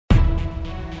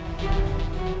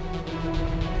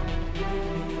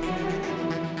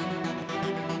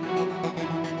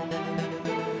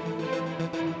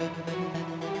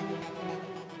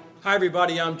Hi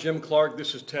everybody, I'm Jim Clark.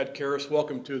 This is Ted Karras.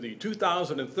 Welcome to the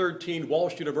 2013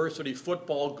 Walsh University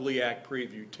Football GLIAC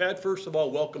Preview. Ted, first of all,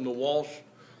 welcome to Walsh.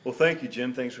 Well, thank you,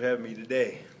 Jim. Thanks for having me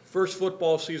today. First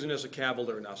football season as a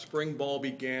Cavalier. Now, spring ball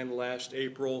began last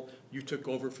April. You took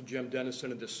over for Jim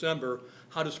Dennison in December.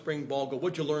 How did spring ball go?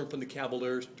 What did you learn from the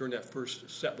Cavaliers during that first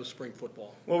set with spring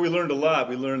football? Well, we learned a lot.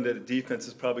 We learned that defense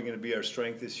is probably going to be our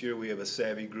strength this year. We have a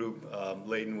savvy group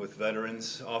laden with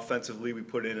veterans. Offensively, we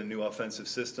put in a new offensive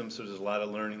system, so there's a lot of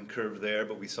learning curve there,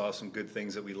 but we saw some good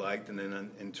things that we liked. And then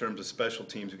in terms of special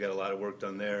teams, we got a lot of work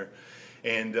done there.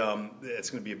 And it's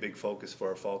going to be a big focus for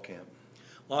our fall camp.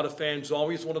 A lot of fans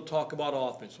always want to talk about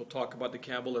offense. We'll talk about the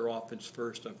Cavalier offense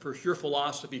first. First, your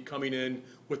philosophy coming in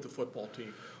with the football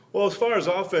team. Well, as far as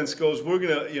offense goes, we're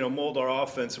going to mold our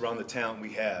offense around the talent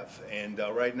we have. And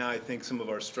right now, I think some of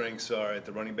our strengths are at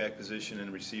the running back position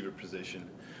and receiver position.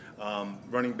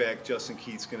 Running back Justin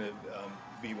Keith's going to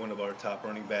be one of our top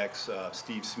running backs.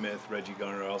 Steve Smith, Reggie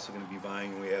Garner are also going to be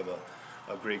vying. We have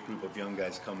a great group of young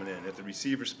guys coming in. At the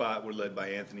receiver spot, we're led by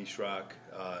Anthony Schrock,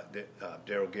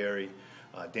 Daryl Gary,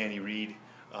 Danny Reed.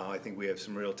 I think we have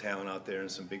some real talent out there and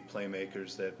some big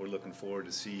playmakers that we're looking forward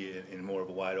to see in more of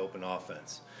a wide open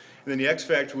offense. And then the X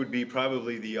factor would be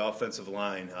probably the offensive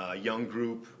line. A young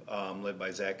group led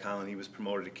by Zach Collin. He was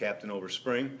promoted to captain over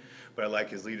spring, but I like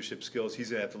his leadership skills. He's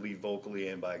going to have to lead vocally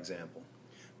and by example.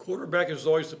 Quarterback is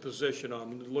always the position.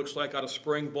 It looks like out of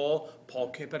spring ball, Paul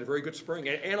Kemp had a very good spring.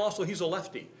 And also, he's a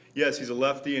lefty. Yes, he's a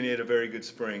lefty, and he had a very good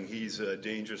spring. He's a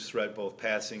dangerous threat, both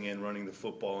passing and running the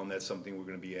football, and that's something we're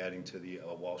going to be adding to the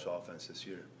Walsh offense this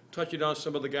year. Touching on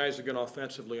some of the guys again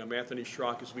offensively, Anthony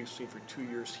Schrock, as we've seen for 2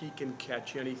 years, he can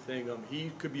catch anything.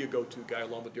 He could be a go-to guy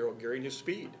along with Daryl Gary and his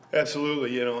speed.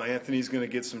 Absolutely. Anthony's going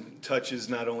to get some touches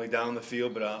not only down the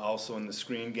field, but also in the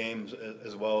screen games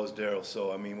as well as Daryl.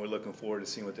 So, we're looking forward to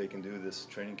seeing what they can do this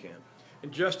training camp.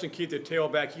 And Justin Keith, the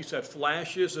tailback, he's had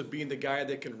flashes of being the guy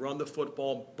that can run the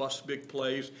football, bust big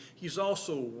plays. He's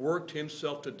also worked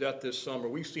himself to death this summer.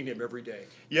 We've seen him every day.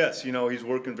 Yes, he's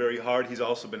working very hard. He's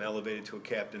also been elevated to a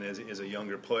captain as a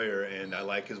younger player, and I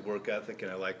like his work ethic,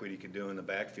 and I like what he can do in the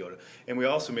backfield. And we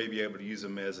also may be able to use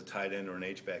him as a tight end or an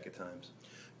H-back at times.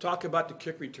 Talk about the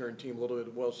kick return team a little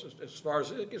bit. Well, as far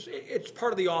as it's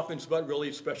part of the offense, but really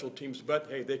it's special teams. But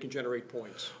hey, they can generate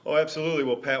points. Oh, absolutely.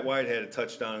 Well, Pat White had a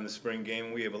touchdown in the spring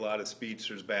game. We have a lot of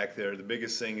speedsters back there. The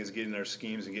biggest thing is getting our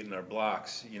schemes and getting our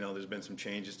blocks. There's been some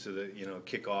changes to the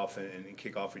kickoff and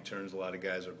kickoff returns. A lot of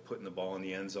guys are putting the ball in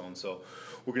the end zone. So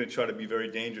we're going to try to be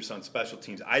very dangerous on special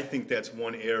teams. I think that's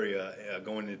one area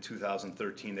going into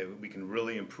 2013 that we can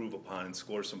really improve upon and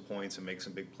score some points and make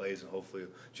some big plays and hopefully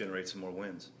generate some more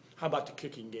wins. How about the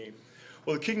kicking game?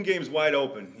 Well, the kicking game is wide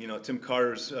open. Tim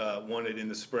Karras won it in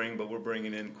the spring, but we're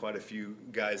bringing in quite a few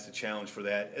guys to challenge for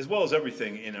that, as well as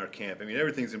everything in our camp.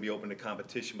 Everything's going to be open to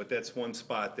competition, but that's one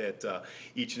spot that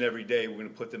each and every day we're going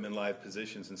to put them in live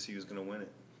positions and see who's going to win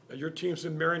it. Now, your team's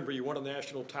in Marion, where you won a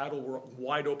national title. We're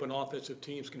wide open offensive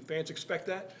teams. Can fans expect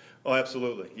that? Oh,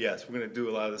 absolutely. Yes, we're going to do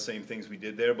a lot of the same things we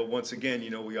did there, but once again,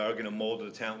 we are going to mold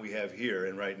the talent we have here.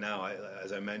 And right now,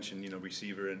 as I mentioned,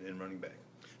 receiver and running back.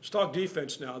 Let's talk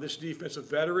defense now. This defense, a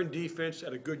veteran defense,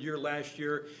 had a good year last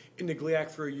year. In the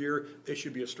GLIAC for a year, they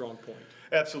should be a strong point.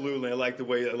 Absolutely. I like the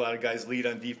way a lot of guys lead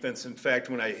on defense. In fact,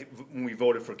 when we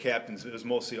voted for captains, it was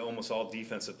mostly almost all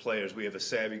defensive players. We have a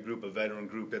savvy group, a veteran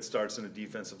group that starts in the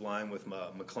defensive line with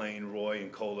McLean, Roy,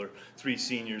 and Kohler, 3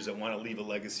 seniors that want to leave a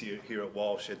legacy here at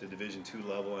Walsh at the Division II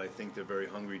level. I think they're very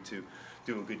hungry to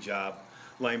do a good job.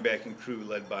 Linebacking crew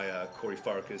led by Corey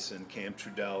Farkas and Cam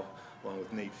Trudell, along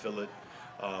with Nate Fillett.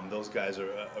 Those guys are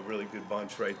a really good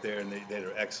bunch right there, and they had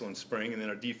an excellent spring. And then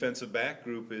our defensive back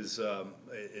group is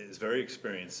very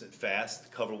experienced,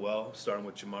 fast, cover well, starting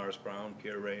with Jamaris Brown,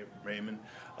 Pierre Raymond.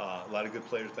 A lot of good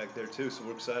players back there, too, so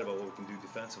we're excited about what we can do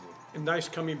defensively. And nice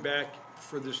coming back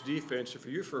for this defense. For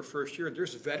you, for a first year,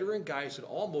 there's veteran guys at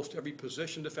almost every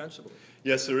position defensively.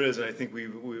 Yes, there is, and I think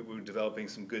we're developing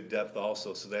some good depth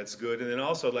also, so that's good. And then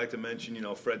also I'd like to mention,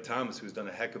 Fred Thomas, who's done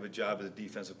a heck of a job as a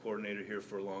defensive coordinator here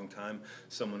for a long time,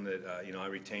 someone that, I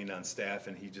retained on staff,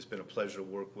 and he's just been a pleasure to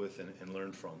work with and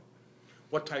learn from.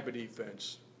 What type of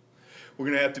defense? We're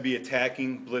going to have to be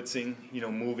attacking, blitzing,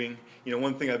 moving.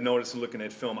 One thing I've noticed in looking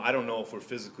at film, I don't know if we're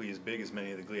physically as big as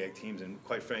many of the GLIAC teams, and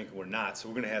quite frankly, we're not. So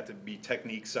we're going to have to be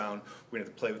technique sound. We're going to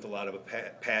have to play with a lot of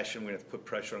passion. We're going to have to put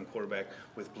pressure on quarterback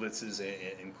with blitzes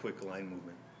and quick line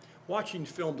movement. Watching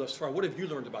film thus far, what have you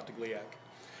learned about the GLIAC?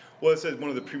 Well, it's one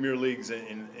of the premier leagues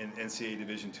in NCAA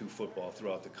Division II football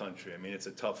throughout the country. It's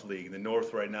a tough league. The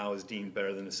North right now is deemed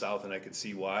better than the South, and I could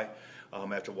see why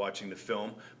after watching the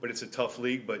film. But it's a tough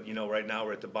league, but right now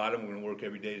we're at the bottom. We're going to work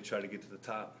every day to try to get to the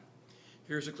top.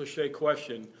 Here's a cliche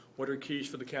question. What are keys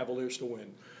for the Cavaliers to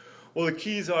win? Well, the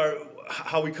keys are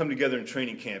how we come together in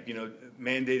training camp. You know,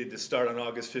 mandated to start on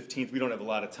August 15th. We don't have a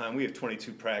lot of time. We have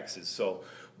 22 practices. So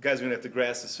guys are going to have to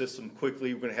grasp the system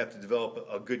quickly. We're going to have to develop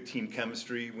a good team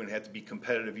chemistry. We're going to have to be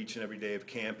competitive each and every day of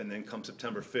camp. And then come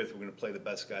September 5th, we're going to play the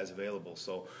best guys available.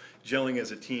 So gelling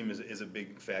as a team is a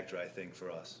big factor, I think, for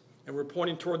us. And we're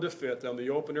pointing toward the 5th. The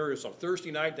opener is on Thursday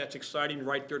night. That's exciting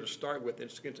right there to start with.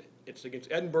 It's against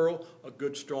Edinboro, a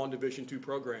good, strong Division II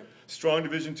program. Strong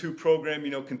Division II program.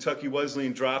 You know, Kentucky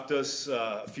Wesleyan dropped us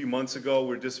a few months ago.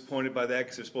 We're disappointed by that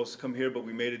because they're supposed to come here, but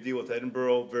we made a deal with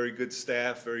Edinboro. Very good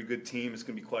staff, very good team. It's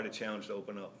going to be quite a challenge to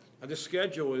open up. Now, the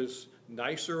schedule is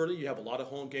nice early. You have a lot of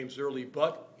home games early,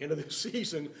 but end of the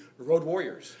season, Road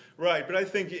Warriors. Right, but I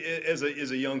think as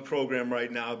a young program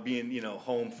right now, being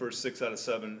home for 6 out of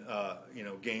 7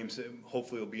 games,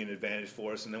 hopefully will be an advantage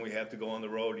for us. And then we have to go on the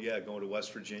road, going to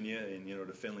West Virginia and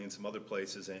to Finley and some other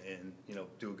places, and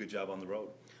do a good job on the road.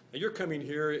 Now you're coming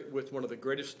here with one of the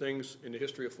greatest things in the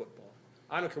history of football.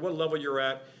 I don't care what level you're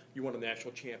at, you won a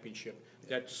national championship.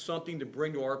 That's something to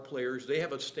bring to our players. They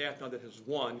have a staff now that has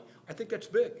won. I think that's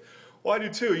big. Well, I do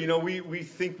too. We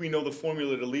think we know the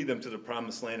formula to lead them to the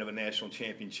promised land of a national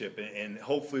championship, and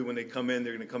hopefully when they come in,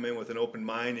 they're going to come in with an open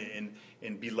mind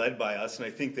and be led by us, and I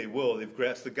think they will. They've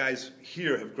grasped, the guys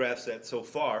here have grasped that so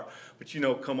far, but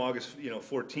come August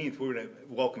 14th, we're going to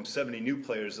welcome 70 new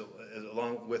players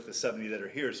along with the 70 that are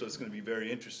here, so it's going to be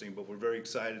very interesting, but we're very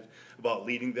excited about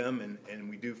leading them, and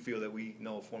we do feel that we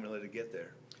know a formula to get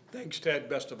there. Thanks, Ted.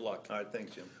 Best of luck. All right,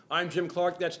 thanks, Jim. I'm Jim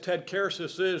Clark. That's Ted Karras.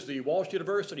 This is the Walsh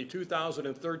University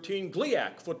 2013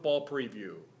 GLIAC Football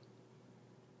Preview.